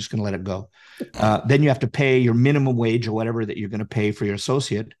here, but I'm just going to let it go. Then you have to pay your minimum wage or whatever that you're going to pay for your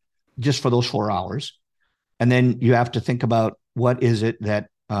associate just for those 4 hours. And then you have to think about what is it that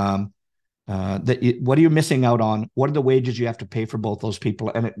what are you missing out on? What are the wages you have to pay for both those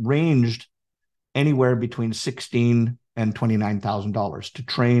people? And it ranged anywhere between $16,000 and $29,000 to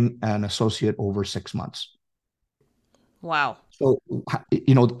train an associate over 6 months. Wow. So,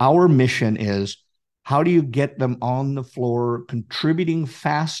 our mission is, how do you get them on the floor contributing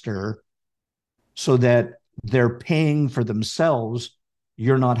faster so that they're paying for themselves?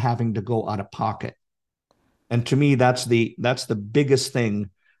 You're not having to go out of pocket. And to me, that's the biggest thing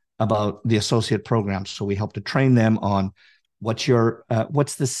about the associate program. So we help to train them on what's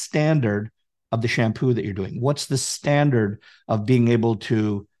the standard of the shampoo that you're doing? What's the standard of being able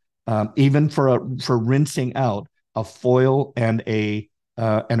to, even for rinsing out, a foil and a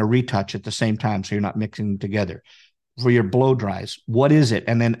retouch at the same time, so you're not mixing them together. For your blow dries, what is it?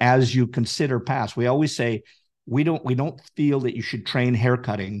 And then as you consider past, we always say we don't feel that you should train hair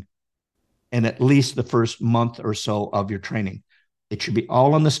cutting in at least the first month or so of your training. It should be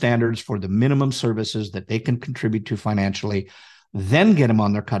all on the standards for the minimum services that they can contribute to financially, then get them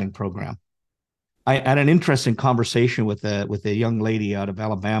on their cutting program. I had an interesting conversation with a young lady out of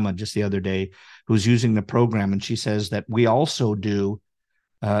Alabama just the other day who's using the program, and she says that we also do,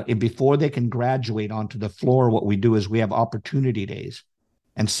 before they can graduate onto the floor, what we do is we have opportunity days,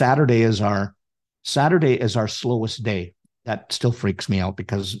 and Saturday is our slowest day. That still freaks me out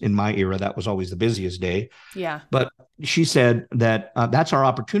because in my era that was always the busiest day. Yeah. But she said that that's our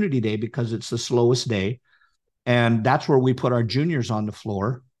opportunity day because it's the slowest day, and that's where we put our juniors on the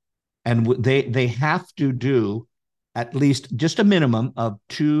floor. And they have to do at least just a minimum of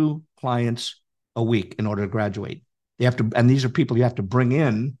 2 clients a week in order to graduate. They have to, and these are people you have to bring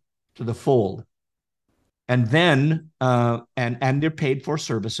in to the fold. And then and they're paid for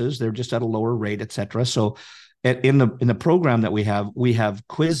services. They're just at a lower rate, et cetera. So in the program that we have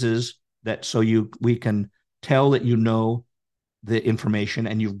quizzes we can tell that you know the information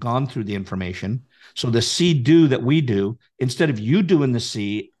and you've gone through the information. So the see do that we do, instead of you doing the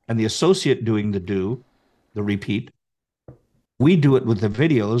see and the associate doing the repeat, we do it with the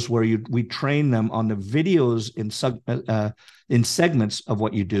videos where we train them on the videos in segments of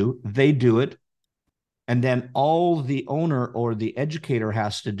what you do. They do it. And then all the owner or the educator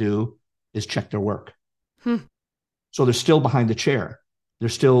has to do is check their work. So they're still behind the chair. They're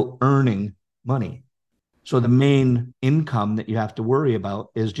still earning money. So the main income that you have to worry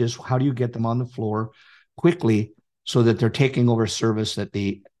about is just how do you get them on the floor quickly so that they're taking over service that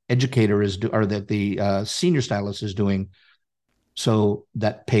the educator or that the senior stylist is doing, so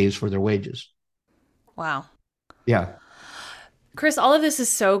that pays for their wages. Wow. Yeah. Chris, all of this is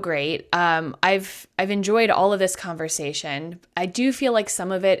so great. I've enjoyed all of this conversation. I do feel like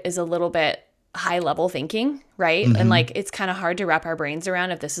some of it is a little bit high level thinking, right? Mm-hmm. And like, it's kind of hard to wrap our brains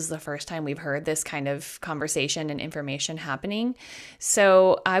around if this is the first time we've heard this kind of conversation and information happening.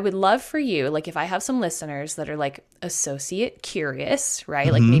 So I would love for you, like if I have some listeners that are like associate curious, right?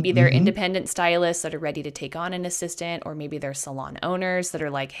 Mm-hmm. Like maybe they're Mm-hmm. independent stylists that are ready to take on an assistant, or maybe they're salon owners that are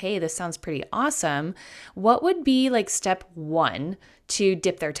like, hey, this sounds pretty awesome. What would be like step 1 to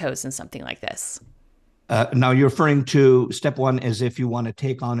dip their toes in something like this? Now you're referring to step 1 as if you want to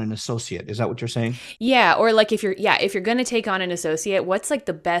take on an associate. Is that what you're saying? Yeah. Or like if you're going to take on an associate, what's like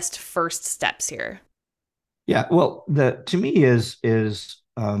the best first steps here? Yeah. Well, to me is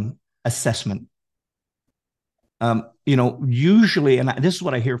assessment. Usually, and this is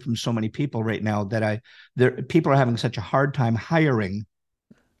what I hear from so many people right now, that people are having such a hard time hiring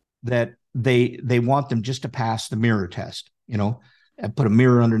that they want them just to pass the mirror test, and put a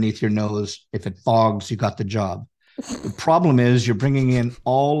mirror underneath your nose. If it fogs, you got the job. The problem is you're bringing in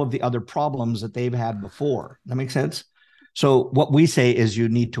all of the other problems that they've had before. That makes sense? So what we say is you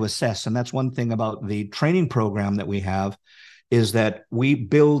need to assess. And that's one thing about the training program that we have, is that we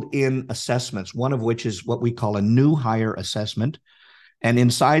build in assessments, one of which is what we call a new hire assessment. And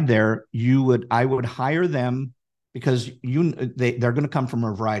inside there, I would hire them because they're going to come from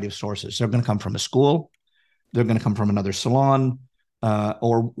a variety of sources. They're going to come from a school, they're going to come from another salon,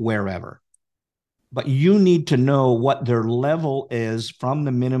 or wherever. But you need to know what their level is from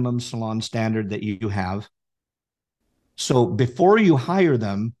the minimum salon standard that you have. So before you hire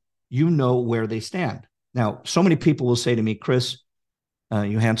them, you know where they stand. Now, so many people will say to me, Chris,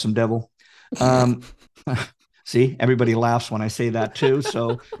 you handsome devil. Um, See, everybody laughs when I say that too.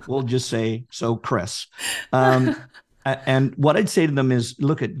 So we'll just say, so Chris. Um, and what I'd say to them is,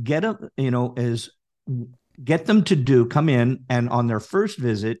 look at get a, is get them to come in, and on their first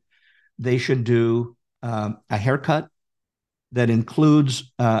visit, they should do a haircut that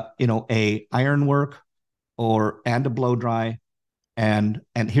includes, a ironwork and a blow dry. And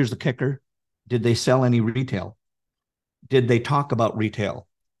here's the kicker: did they sell any retail? Did they talk about retail?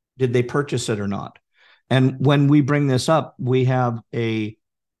 Did they purchase it or not? And when we bring this up,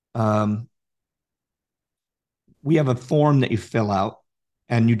 um, we have a form that you fill out,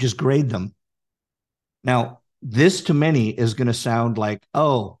 and you just grade them. Now, this to many is going to sound like,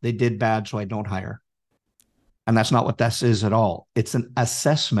 oh, they did bad, so I don't hire. And that's not what this is at all. It's an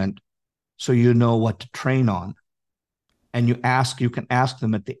assessment so you know what to train on. And you can ask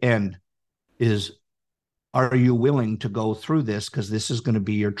them at the end is, are you willing to go through this? Because this is going to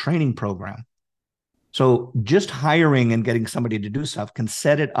be your training program. So just hiring and getting somebody to do stuff can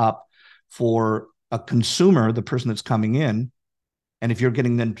set it up for a consumer, the person that's coming in. And if you're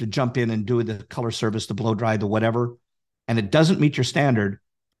getting them to jump in and do the color service, the blow dry, the whatever, and it doesn't meet your standard,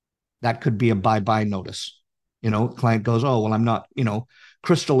 that could be a bye-bye notice. Client goes, oh, well, I'm not,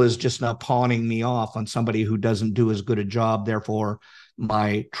 Crystal is just now pawning me off on somebody who doesn't do as good a job. Therefore,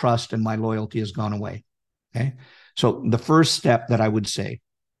 my trust and my loyalty has gone away. Okay. So the first step that I would say,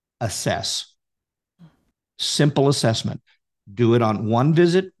 assess. Simple assessment. Do it on one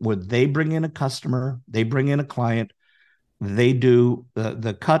visit where they bring in a customer, they bring in a client, they do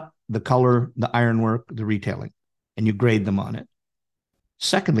the cut, the color, the ironwork, the retailing, and you grade them on it.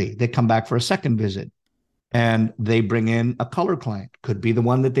 Secondly, they come back for a second visit and they bring in a color client. Could be the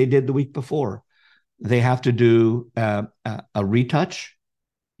one that they did the week before. They have to do a retouch.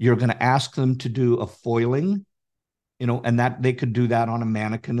 You're going to ask them to do a foiling, and that they could do that on a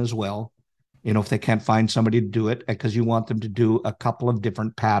mannequin as well. If they can't find somebody to do it, because you want them to do a couple of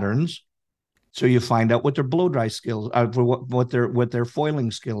different patterns. So you find out what their blow dry skills are, what their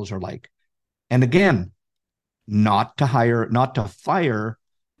foiling skills are like. And again, not to fire,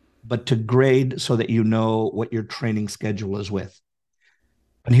 but to grade so that you know what your training schedule is with.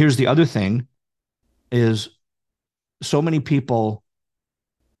 And here's the other thing is, so many people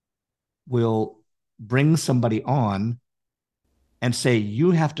will bring somebody on and say,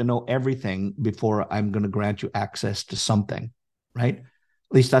 you have to know everything before I'm going to grant you access to something, right? At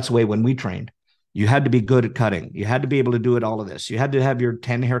least that's the way when we trained. You had to be good at cutting. You had to be able to do it, all of this. You had to have your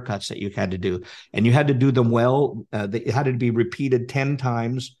 10 haircuts that you had to do, and you had to do them well. They had to be repeated 10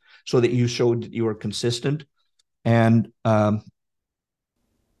 times so that you showed that you were consistent. And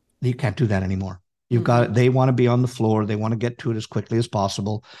you can't do that anymore. You've got it. They want to be on the floor. They want to get to it as quickly as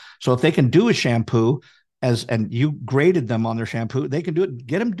possible. So if they can do a shampoo and you graded them on their shampoo, they can do it.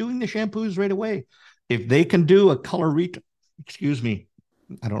 Get them doing the shampoos right away. If they can do a color excuse me,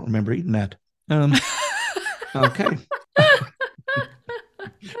 I don't remember eating that. Okay.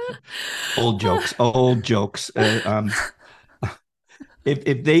 Old jokes.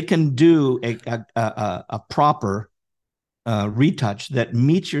 If they can do a proper retouch that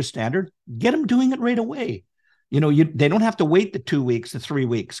meets your standard, get them doing it right away. They don't have to wait the 2 weeks, the 3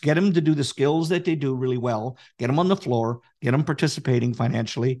 weeks. Get them to do the skills that they do really well. Get them on the floor. Get them participating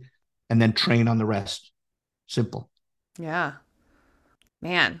financially, and then train on the rest. Simple. Yeah.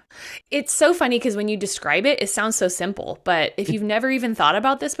 Man, it's so funny because when you describe it, it sounds so simple. But if you've never even thought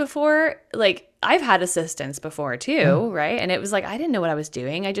about this before, like I've had assistants before too, right? And it was like, I didn't know what I was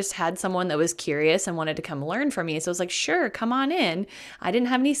doing. I just had someone that was curious and wanted to come learn from me. So I was like, sure, come on in. I didn't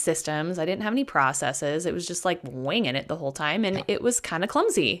have any systems. I didn't have any processes. It was just like winging it the whole time. And it was kind of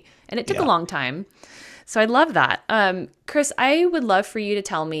clumsy and it took a long time. So I love that. Chris, I would love for you to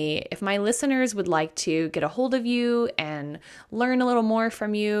tell me if my listeners would like to get a hold of you and learn a little more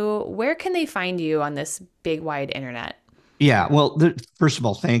from you, where can they find you on this big wide internet? Yeah. Well, first of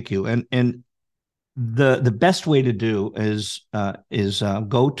all, thank you. And the best way to do is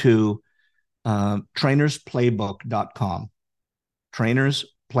go to trainersplaybook.com,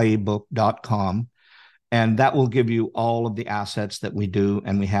 trainersplaybook.com. And that will give you all of the assets that we do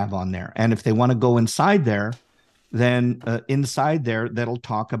and we have on there. And if they want to go inside there, then inside there, that'll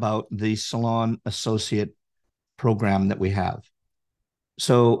talk about the salon associate program that we have.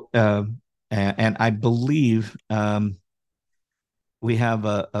 So, and I believe we have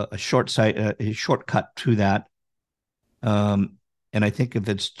a shortcut to that. And I think if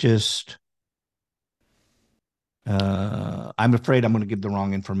it's just, I'm afraid I'm going to give the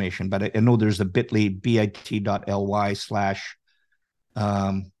wrong information, but I know there's a bit.ly, bit.ly/,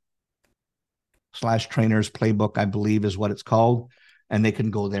 trainers playbook, I believe is what it's called. And they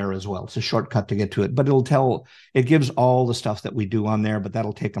can go there as well. It's a shortcut to get to it, but it gives all the stuff that we do on there, but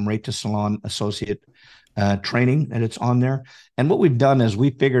that'll take them right to salon associate training, and it's on there. And what we've done is we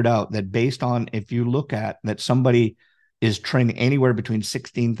figured out that based on, if you look at that, somebody is training anywhere between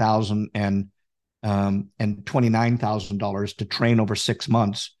 $16,000 and $29,000 to train over 6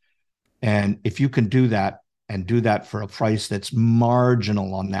 months. And if you can do that and do that for a price that's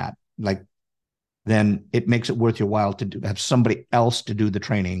marginal on that, like, then it makes it worth your while to have somebody else to do the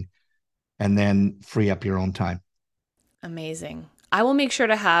training and then free up your own time. Amazing. I will make sure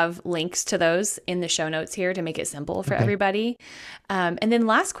to have links to those in the show notes here to make it simple for everybody. And then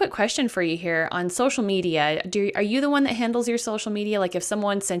last quick question for you here on social media. Are you the one that handles your social media? Like if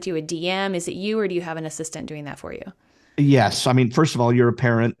someone sent you a DM, is it you or do you have an assistant doing that for you? Yes. I mean, first of all, you're a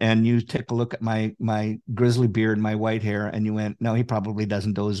parent and you take a look at my grizzly beard and my white hair and you went, no, he probably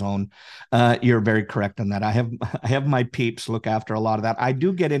doesn't do his own. You're very correct on that. I have my peeps look after a lot of that. I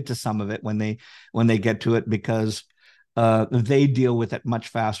do get into some of it when they get to it because they deal with it much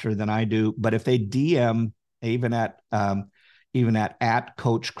faster than I do. But if they DM even at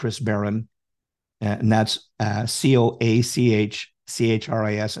Coach Chris Baran, and that's COACHCHRIS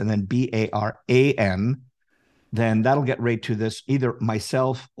and then BARAN, then that'll get right to this. Either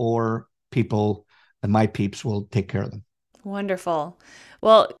myself or people, and my peeps will take care of them. Wonderful.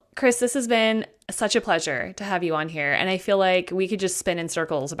 Well, Chris, this has been such a pleasure to have you on here. And I feel like we could just spin in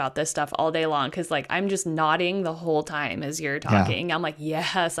circles about this stuff all day long because like I'm just nodding the whole time as you're talking. Yeah. I'm like,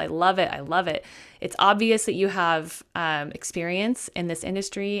 yes, I love it. I love it. It's obvious that you have experience in this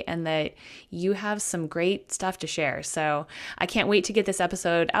industry and that you have some great stuff to share. So I can't wait to get this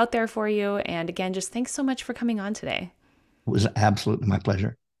episode out there for you. And again, just thanks so much for coming on today. It was absolutely my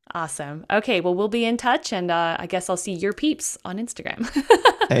pleasure. Awesome. Okay. Well, we'll be in touch and I guess I'll see your peeps on Instagram.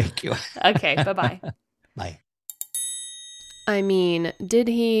 Thank you. Okay. Bye-bye. Bye. I mean, did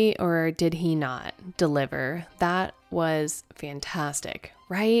he or did he not deliver? That was fantastic,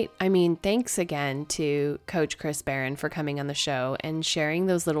 right? I mean, thanks again to Coach Chris Baran for coming on the show and sharing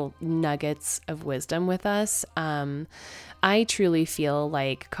those little nuggets of wisdom with us. I truly feel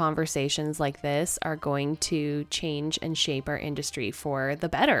like conversations like this are going to change and shape our industry for the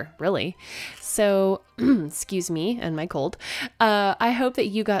better, really. So, excuse me and my cold. I hope that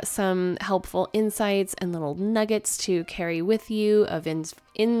you got some helpful insights and little nuggets to carry with you of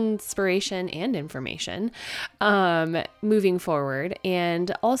inspiration and information moving forward.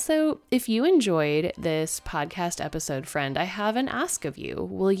 And also, if you enjoyed this podcast episode, friend, I have an ask of you.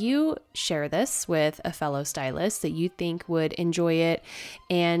 Will you share this with a fellow stylist that you think would enjoy it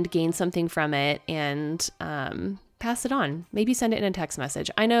and gain something from it and pass it on? Maybe send it in a text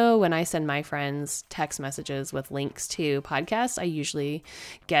message. I know when I send my friends text messages with links to podcasts, I usually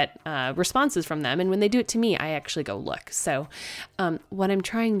get responses from them. And when they do it to me, I actually go look. So what I'm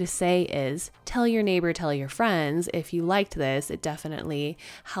trying to say is tell your neighbor, tell your friends. If you liked this, it definitely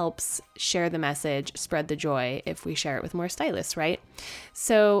helps share the message, spread the joy if we share it with more stylists, right?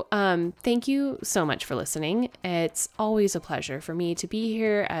 So thank you so much for listening. It's always a pleasure for me to be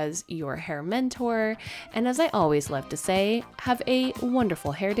here as your hair mentor. And as I always love to say, have a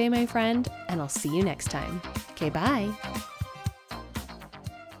wonderful hair day, my friend, and I'll see you next time. Okay, bye.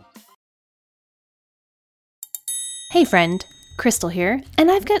 Hey friend, Crystal here,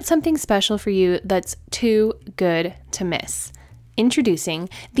 and I've got something special for you that's too good to miss. Introducing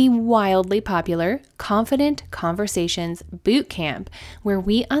the wildly popular Confident Conversations Bootcamp, where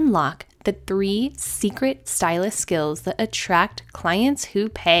we unlock the 3 secret stylist skills that attract clients who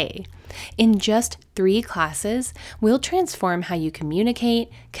pay. In just 3 classes, we'll transform how you communicate,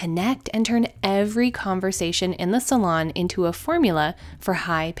 connect, and turn every conversation in the salon into a formula for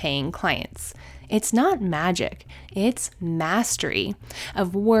high-paying clients. It's not magic, it's mastery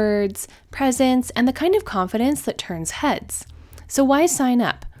of words, presence, and the kind of confidence that turns heads. So why sign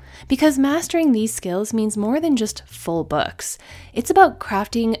up? Because mastering these skills means more than just full books. It's about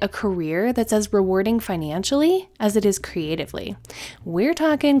crafting a career that's as rewarding financially as it is creatively. We're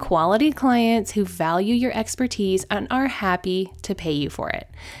talking quality clients who value your expertise and are happy to pay you for it.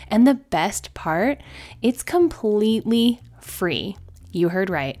 And the best part, it's completely free. You heard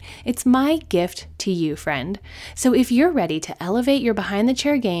right. It's my gift to you, friend. So if you're ready to elevate your behind the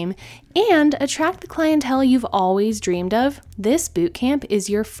chair game and attract the clientele you've always dreamed of, this bootcamp is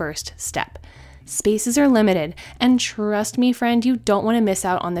your first step. Spaces are limited, and trust me, friend, you don't want to miss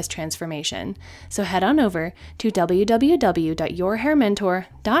out on this transformation. So head on over to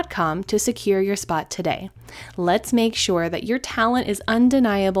www.yourhairmentor.com to secure your spot today. Let's make sure that your talent is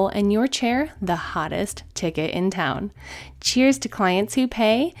undeniable and your chair the hottest ticket in town. Cheers to clients who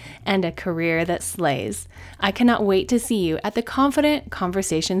pay and a career that slays. I cannot wait to see you at the Confident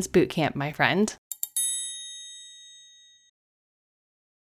Conversations Bootcamp, my friend.